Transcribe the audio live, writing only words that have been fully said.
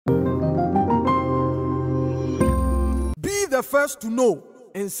the first to know.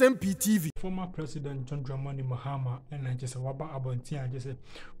 Nsem-Pii TV. Former President John Dramani Mahama and just waba abontia just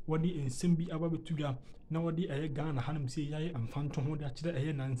what the Nsem-Pii ababetuga na wadi Ghana hanum say yaye amfanto ho de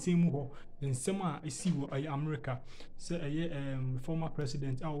akire Nsem ho nsema esi wo America say former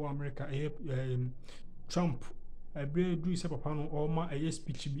president our America Trump Abre do say papa no or ma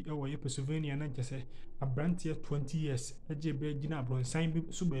speech bi e wo Pennsylvania na just abrantie 20 years eje be gina abronsan bi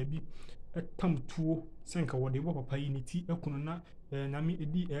so ba bi etam tuo senka wode wo papa yi ne ti ekunu na nami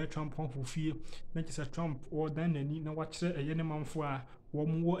edi Trump on fufie na kisa Trump or dan nani na wakire ne manfo a wo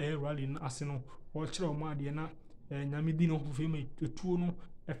mo rally na ase no o kire o ma de na nami di no fufie me etuo no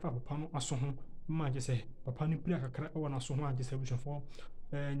efa papa no aso ho ma kise papa no pira kakra e wona so ho agise bushofo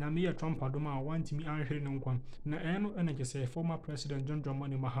nami ya Trump adoma want me anhwere ne nkwan na no na kise former president John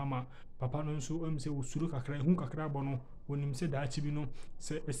Dramani Mahama papa no nso se usuru kakra hu kakra bo no wonim se da achi bi no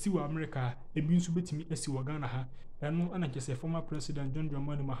se esiwa America ebi nso betimi esiwa Ghana ha eno na kise former president John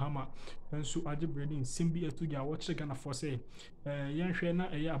Dramani Mahama nso ajebredi Nsem-Pii etuga watch Ghana for say yenhwe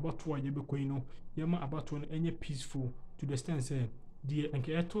na abato ye bekoyi no yema abato no enye peaceful to the extent say die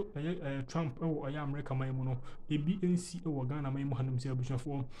enke eto Trump ewo America mayimu no ebi ensi ewo Ghana mayimu hanum se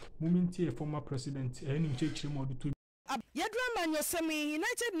abushafo momenti former president eni nchechire mo do Yadrama Nsem-Pii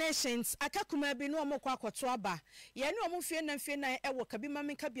United Nations akakuma bi no omokwa akoto aba ye ne omfie na ewo kabima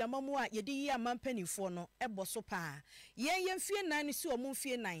menka bi amamu a yedi yi amampanifo no ebo so pa ye mfie nan ni si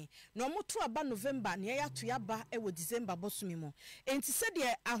omfie nan na omoto aba November ne yato yaba ewo December bosumi mu enti se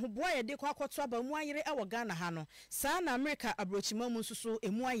de ahoboa ye de kwa akoto aba mu ayere ewo Ghana ha no saa na America abrochima mu nsusu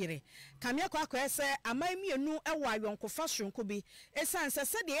emu ayere kamia kwa ese amamienu ewo ayonkofa shonko bi esanse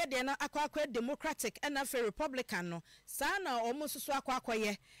se de ye de na akwa Democratic and afa Republican no sana omususu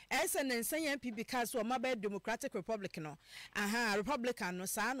akwakoye ese Nsem-Pii because o mabe Democratic Republican no Republican no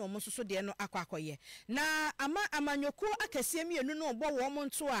sana omususu de no akwakoye na amanyoko akese mienu no obo wo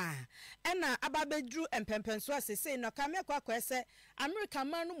monto a na ababedru empempenso asese no kamia kwakoye America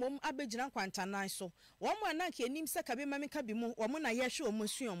man no mom abegina kwantanan so wo mo ananke enim se kabe mameka bi mu wo mo na yehwe o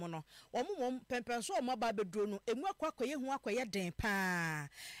musuo mo no wo mo pempenso o mababedru no emu akwakoye hu akoye den pa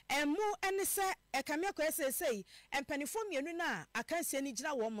emu ene se kamia kwakoye sei empanifo mienu na akanse ni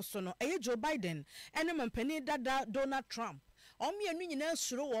gina wo mo so no eye Joe Biden ene mampani dada Donald Trump omienu nyina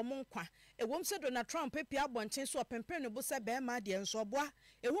suro wo mo nkwa ewom se Donald Trump pepia bonchen so opempere no bo se be ma de nso oboa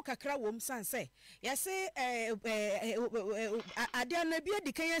ehu kakra wom sanse yese ade na bi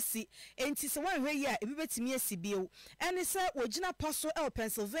edikan asi enti se wanhwe yi a ebi betimi asi bio ene se wogina paso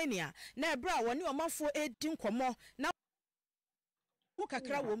Pennsylvania na ebra woni omafo edi nkomo na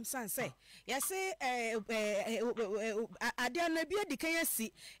kakra wom sanse yese ade na bi edikan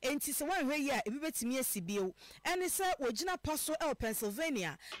asi enti se wanhwe yi a ebi betimi asi bio ene se wogina paso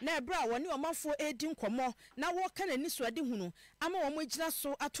Pennsylvania na ebra woni omafo edi nkomo na wo kana ni so ade hunu ama wo mo gina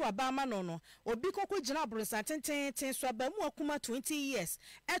so ato aba ama no obi kokko gina abronsa tenten so aba mu akuma 20 years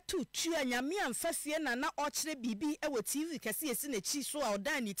etu tu anyame amfafie na okire bibi ewo TV kase esi na chi so a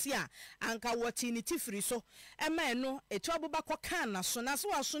odan ni ti a anka woti ni tifiri so ema no etu abuba koka na so na so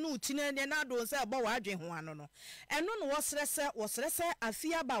waso no utine ne na do se aba wa adwen ho ano no eno no wosrese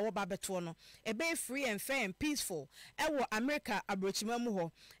afia ba wo ba beto no ebe free and fair and peaceful ewo America abrochima mu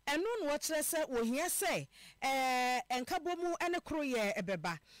ho eno no wokire se wo hia se enkabomu ene kro ye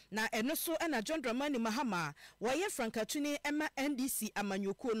ebeba na eno so na John Dramani Mahama wo ye frankatuni ema NDC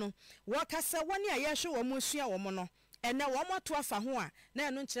amanyokuo no wo kasa woni ayehwe wo musua wo mo no ene wo mato afa ho a na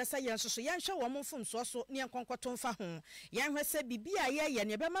eno nkire se ye nsoso ye nhwe wo mfomso so ne enkonkoto mfa ho ye nhwe se bibia ye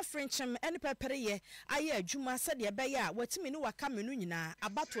ne be ma frenchem ene pepere ye aye adwuma se de be ye a watimi ne waka menu nyina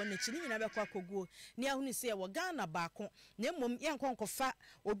abato na chi nyina be kwa koguo ne ahunu se wo Ghana baako na mom ye enkonkofa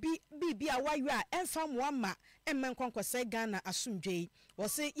obi bibia wayo a emfa mo ama emmen enkonkose Ghana asumdwei wo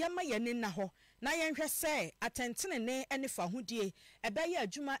se ye ma ye ne na ho na ye nhwe se atentene ne ene fa hodie ebe ye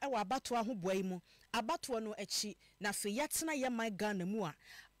adwuma e wa abato ahoboai mu abato no echi na fe yatena ye my Ghana mu a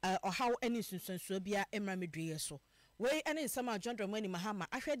ohaw eni sunsunso bia emra medwe so we ene nsama John Dramani Mahama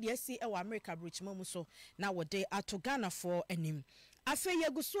ahwe de asi e wa America brochima mu so na wode ato Ghana for anim afe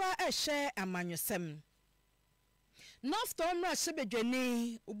yegusua ehye amanyosem North Tomra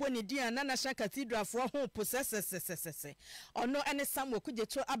Sebedwani uboni dia na National Cathedral for ho possess ono ene Samuel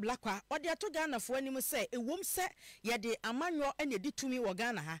kujeto ablakwa ode ato Ghana for anim se ewom se ye de amanyo ene di tumi wo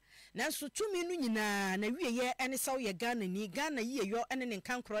Ghana ha nanso tumi no nyina na wieye ene saw ye Ghana ni Ghana yiye yo ene ne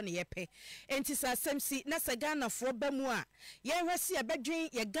nkankro ne yepe enti sa semsi na se Ghana for ba mu a ye hwese ye bedwen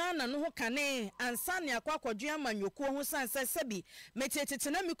ye Ghana no ho kane ansa ne akwakodwen amanyoku ho sanse sebi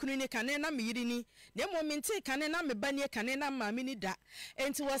metetete na mekunu ni kane na meyiri ni na momenti kane na meba ni kane na maame ni da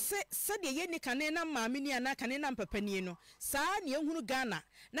enti wo se de ye ni kane na maame ni ana kane na mpapani no saa ne ehunu Ghana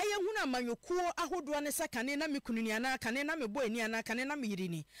na ye hunu amanyokuo ahodo ne se kane na mekunu ni ana kane na mebo ani ana kane na meyiri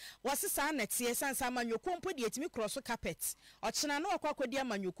ni wo se saa na tie sansa amanyokuo mpo de etimi cross carpet ochena na okwa kwadi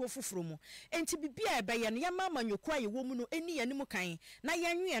amanyokuo fufuro mu enti bibia ebeye no ye ma amanyokuo aye wo mu no eni ye nimu kan na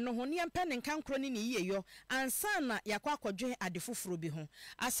yenwe no ho ne yempa ne nkankro ne yiye yo ansa na yakwa akwadwen ade fufuro bi ho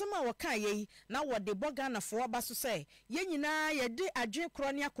asema wo kan ye na wo de boga na fo ba so se ye nyina ye de adwen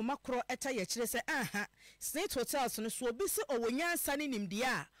kro ne akoma kro eta ye kire se aha State Hotels no so obi se owonyansa ne nimde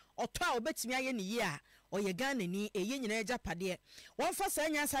a oto a obetimi aye ne yi a oye Ghana ni eye nyina agapade won fa sa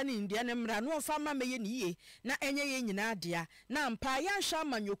nyansa ne nimde ne mra no fa ma meye ne yi na enye ye nyina adea na mpa ya hwa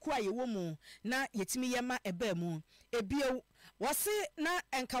amanyoku aye wo mu na yetimi ye ma eba mu ebio wose na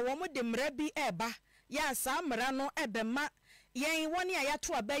enka wo mu de mra bi eba ya sa mra no ebema yen woni a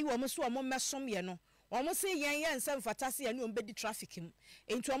yato abayi wo mu so wo mesom ye no omo se yen nsem fatase ya ne ombedi traffic mu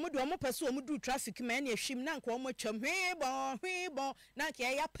enti omo de omo pese omo du traffic ma na ehwim na nka omo twam hwebo na ka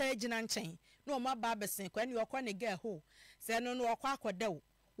ya page na nchen na omo ba besen kwa ne okwa ne ga ho se no no okwa akoda wo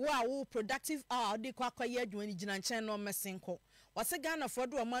a wo productive de kwa akwa adwuma ni gina nchen no mesen ko wose Ghana fo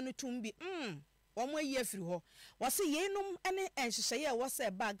do omo no tumbi omo yi afiri ho wose yenum ene enhyehyeye e wose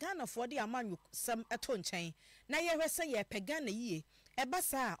ba Ghana fo de amanyu sam eto nchen na ye hwese ye pega na yie eba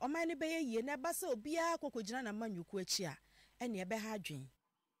sa o man ne be ye na eba sa obia kokogina na manyuku achi a ene ebe ha adwen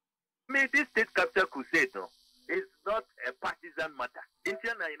me this state capital crusade no is not a partisan matter. In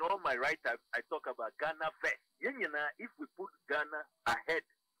all my write I talk about Ghana first. If we put Ghana ahead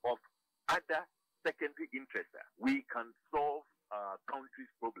of other secondary interests, we can solve our country's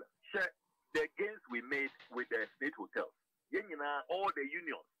problem. Sure, the gains we made with the state hotels. All the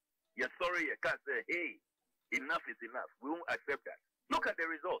unions. You're sorry, you can't say, hey, enough is enough. We won't accept that. Look at the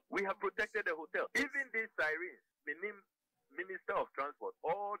result. We have protected the hotel. Even these sirens, the Minister of Transport,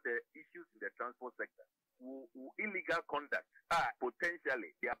 all the issues in the transport sector, who illegal conduct are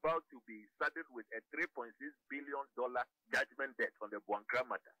potentially about to be saddled with a $3.6 billion judgment debt on the Buankra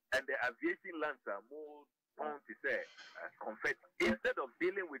matter. And the aviation lands are more prone to say confetti. Instead of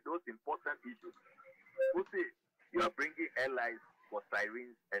dealing with those important issues, we say you are bringing airlines for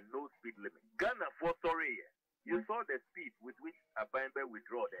sirens and no speed limit. Ghana for sorry. You saw the speed with which Abambe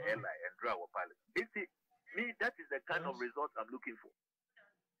withdraw the airline and draw our pilot. That is the kind of result I'm looking for.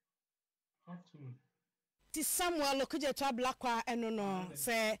 Ti Samuel okuje to ablakwa no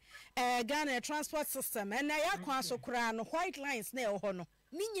say Ghana transport system and na yakwa so kura no white lines na ho no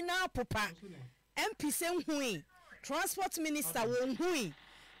ni nyina popa MP se hui transport minister wo hui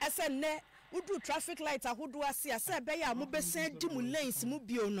ese ne udu traffic light ahodo ase ase be ya mo besen di mu lanes mu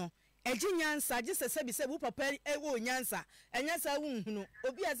bio no Ejinyansa je sese bi se bu papa ewo nyansa enyansa wunhunu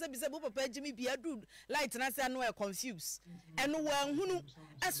obi ase bi se bu papa jimi bi adu light na se no e confuse eno wanhunu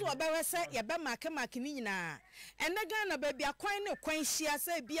ase obawe se ye be mark ni nyina ene Ghana ba bia kwan ne kwan hia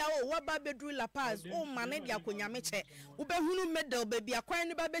se bia o wa ba bedru La Paz o mane dia konyame che wo be hunu medal ba bia kwan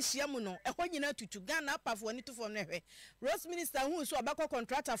ne ba be hia mu no e ho nyina tutu Ghana apafo ni tufo ne hwe Rose minister hu so obakọ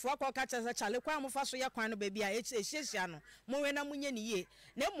contractor fo akọ ka che se chale kwan mo fa so ye kwan no ba bia ehia no mo we na munye ni ye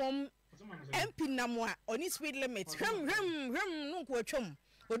na mom MP namwa oni speed limit hwem no ko atwam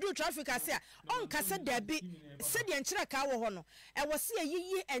odu traffic ase a on kase dabi se de nkyira ka wo ho no e wo se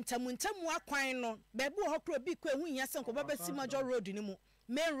yiyi entamuntamu akwan no bebu ho kro bi ko ehu nya se nko baba si major road ni mu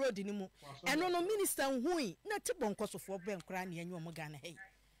main road ni mu eno no minister hui na ti bonkosofo be nkra na enyo mo Ghana hey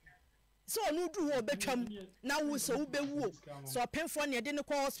so no du ho betwam na wo so wo bewu so penfo ne de ne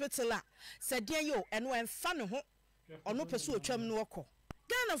ko hospital a se de yo eno enfa ne ho ono peso otwam no okọ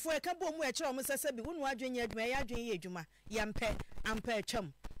Ghana for a couple mu eche omo sese bi wonu adwenye adwuma ya adwenye adwuma yampe ampa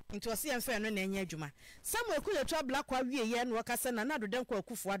echam nti osi yamfa no na enye adwuma Samuel Kule to black wa wie ye no kasa na nado den kwa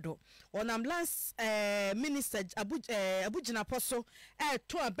akufo ado on ambulance minister abugina poso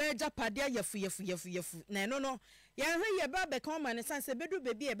to abeja pade yafu na eno no ya hwe ye ba be kan ma ne sanse bedu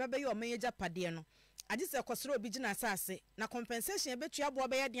bebi e baba ye omenye japade no ade se kwosoro obi gina asase na compensation ebetu abo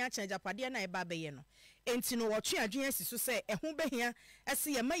be ye den acha japade na e ba be ye no enti no wotwe adwen asiso se ehu behia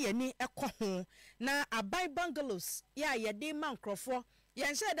ese ye mayani ekoho na abai bungalows ya ye de mankrofo ye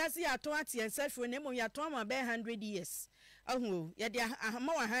nse da se ya to ate ensafo na mo ya to ma be 100 years ahu ye de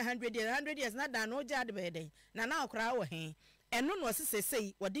ahama wa 100 years na da no ja de be den na okra wo he eno no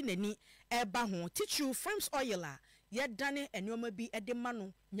sesesei wode nani eba ho tichu frames oil a ye dane enoma bi ede ma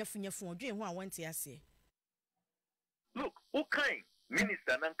no nyafunyafu odwen ho a wonte ase. Look, okay.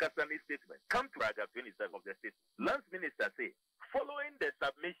 Minister Nankasani's statement come to paragraph 27 of the statement. Lands Minister say, following the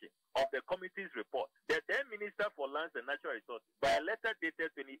submission of the committee's report, the then Minister for Lands and Natural Resources, by a letter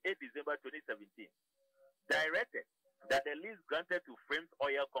dated 28 December 2017, directed that the lease granted to Frames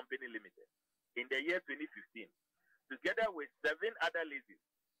Oil Company Limited in the year 2015, together with 7 other leases,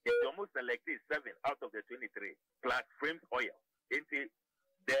 it almost selected 7 out of the 23, plus Frames Oil. Into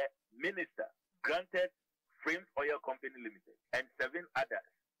the minister granted Frames Oil Company Limited and 7 others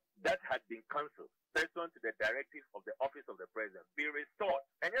that had been cancelled pursuant to the directive of the Office of the President be restored.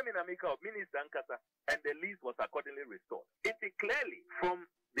 And Yaminamika of Minister Ankasa, and the lease was accordingly restored. It is clearly from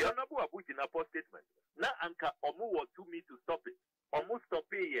the Honorable Abuchinapo statement. Now Anka Omu was to me to stop it. Omu stop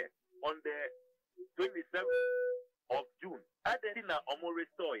it here on the 27th of June. Adentina Omu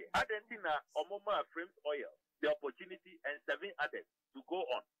restore. Adentina Omu Ma Frames Oil the opportunity and 7 others to go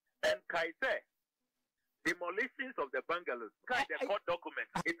on. And Kaise, demolitions of the bungalows, the court documents,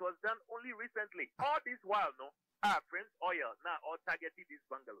 it was done only recently. All this while, no, Frames Oil now all targeted these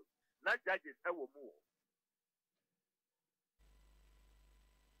bungalows. Now judges, I will move.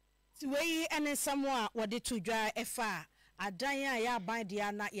 Way and someone what did to dry FR. Adanya ya ban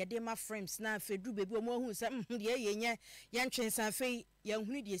dia na ye de ma frames na fedu bebi o mo hu se ye ye ntwensan fe ye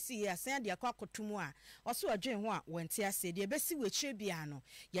hunu de si ya san de akwakotum a oso odwen ho a wonte ase de besi wechire bia no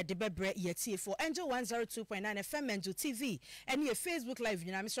ye de bebre ye tie for Angel 102.9 FM Angel TV and ye Facebook live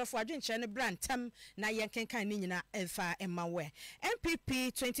nyina misrofo adwen kire ne brand tam na ye kenkan ni nyina emfa emawe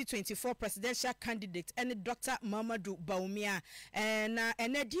MPP 2024 presidential candidate and Dr. Mamadou Baumia na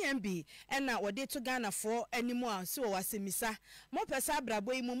DMB na wode to Ghana for anymore so wase misa mo pesa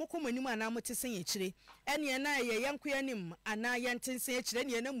brabo yi mo komanim ana mo tesen yechire ene na ye yankoyanim ana yentensen yechire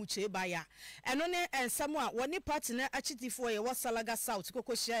ne na muche baya eno ne ensam a woni party na achitifo ye Wasalaga South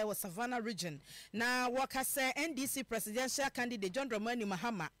kokohia ye Savannah region na wakase NDC presidential candidate John Dramani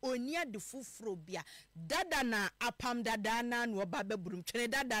Mahama onia de fufuro bia dada na apam dada na no ba baburum twene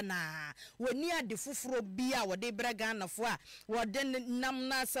dada na wonia de fufuro bia wode braga na fo a wode nam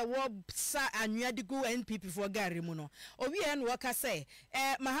na sa wo sa anwia de go NPP for gari mu no obi en waka say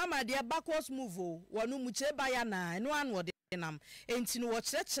Mahama de backwards move wonu muche baya na eno an wode nam enti no wo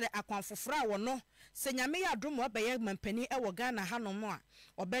kyerɛkyerɛ akwanfofra wo no sɛ nyame ya dom obeye mampani e wo Ghana hanom a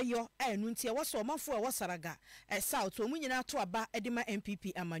obeyo enu nti e wo so omafo e wo Saraga South omu nyina to aba edima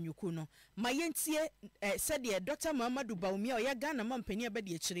MPP amanyuku no mayentie said the Dr. Mamadou Baumia oye Ghana mampani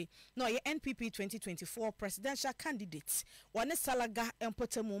abede akire na oye NPP 2024 presidential candidate one Salaga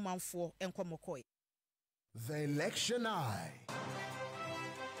empotemu manfo enkomokoi. The election eye.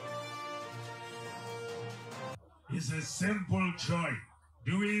 It's a simple choice.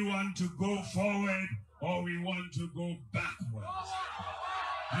 Do we want to go forward or we want to go backwards?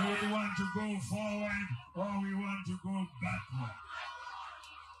 Do we want to go forward or we want to go backward?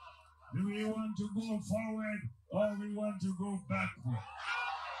 Do we want to go forward or we want to go backward?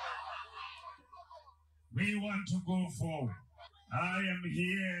 We want to go forward. I am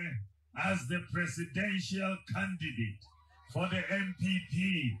here as the presidential candidate for the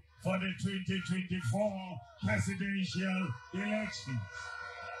MPP for the 2024 presidential elections.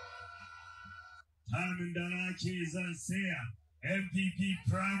 Tamindanachi Zansea, MPP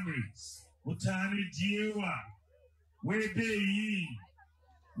primaries, Utani Diewa, where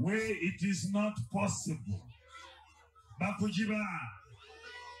it is not possible. Bakujiba,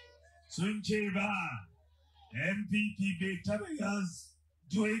 Suncheba, MPP Betabayas,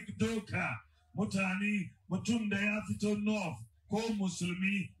 Duik Doka, Mutani, Mutunda Yafito North, Ko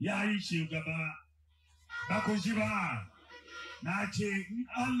Muslimi, Yaishi Gaba, Bakujiba, Nache,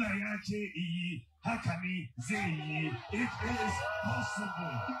 Allah Yache, Hakami, Zei, it is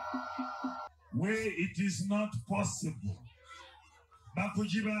possible. Where it is not possible.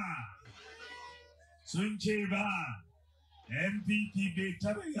 Bakujiba, Suncheba, MPP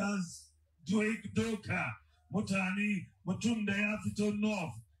Betabayas, Duik Doka, Mutani, Mutunda Yafito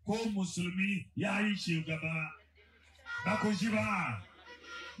North, Ko Muslimi, Yaishi Gaba, Bakujiba,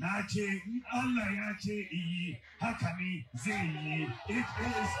 Nache, Allah Yache, Hakami, Zei, it is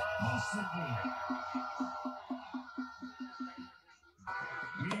possible.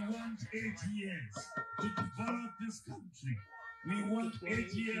 We want 8 years to develop this country. We want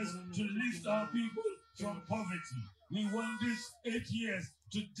 8 years to lift our people from poverty. We want this 8 years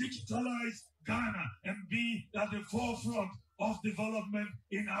to digitalize Ghana and be at the forefront of development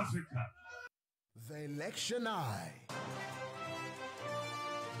in Africa. The election eye.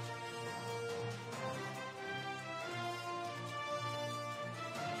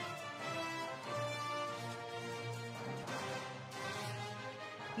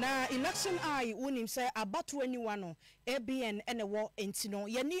 na election eye wonim say abato aniwa no ABN ene wo entino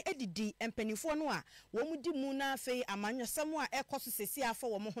yeni edidi empanifo no a wo mudi mu na afei amanyosem a ekoso sesi afa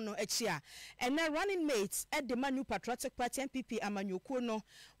wo ho no achi a ene running mates at the Manu Patriotic Party MPP amanyokuo no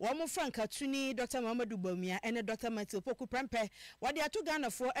wo mo Franka Tuni Dr. Muhammadu Bawumia ene Dr. Matthew Poku Prempe wade ato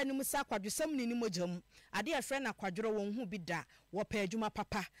Ganafo enum sa kwadwesam ni mogam ade afre na kwadworo wo hu bi da wo pa adwuma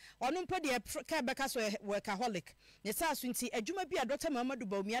papa ono mpo de ka beka so workaholic ne sa so nti adwuma bi a Dr. Muhammadu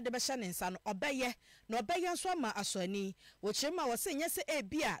Bawumia de be hye ne nsa no obeye na obeye nso ama asoni wo chema wo se nyese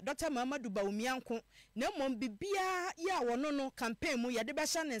ebi a Dr. Muhammadu Bawumia nko na mom bibia ya wono no campaign mu ye de be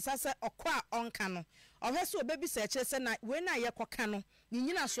hye ne nsa se okọ a onka no ohweso obebi se kire se na we na ye koka no ni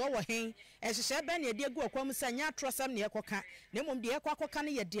nyina so wo hen ehye be na de egu okwam se nya atrosam na ye koka na mom de ye koka no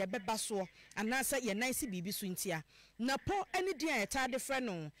ye de beba so anasa ye nice bibi so ntia na po ani dia etade frɛ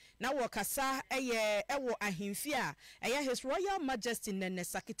no na wo kasa eye ewo ahemfi a eye His Royal Majesty Nene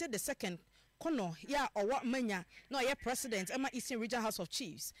Sakite II kono ya owo manya na oye president ema Eastern Regional House of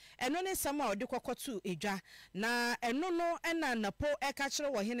Chiefs eno ne sama odi kokotu edwa na eno no ena napo eka kire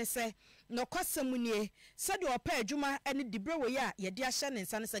wo hene se no kwasamunie se de opa adwuma ene dibre wo ya ye de ahye ne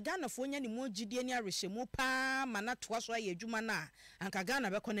nsa ne se Ghana fo nya ne mu gidie ne arehemu pa mana toa so aye adwuma na anka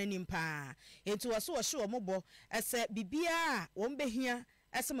Ghana be kona nim pa enti wo so wo hye wo mobo ese bibia wo mbehia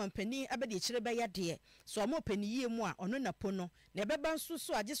asema mpani abede kire be yade so mo pani yie mu a ono napo no na beba nso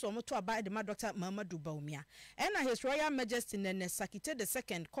so age so mo to aba de ma Dr. Muhammadu Bawumia ena His Royal Majesty Nene Sakite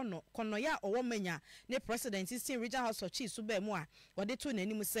II kono ya owo manya ne president Eastern Regional House of Chiefs be mu a wode to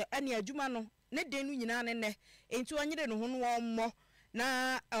nanim se ene adwuma no ne den nu nyina ne enti onyere no ho no wo mmɔ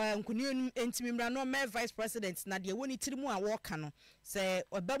na nkuni entimimra no me vice president na de woni tirimu a wo ka no se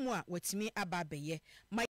oba mu a watimi aba beye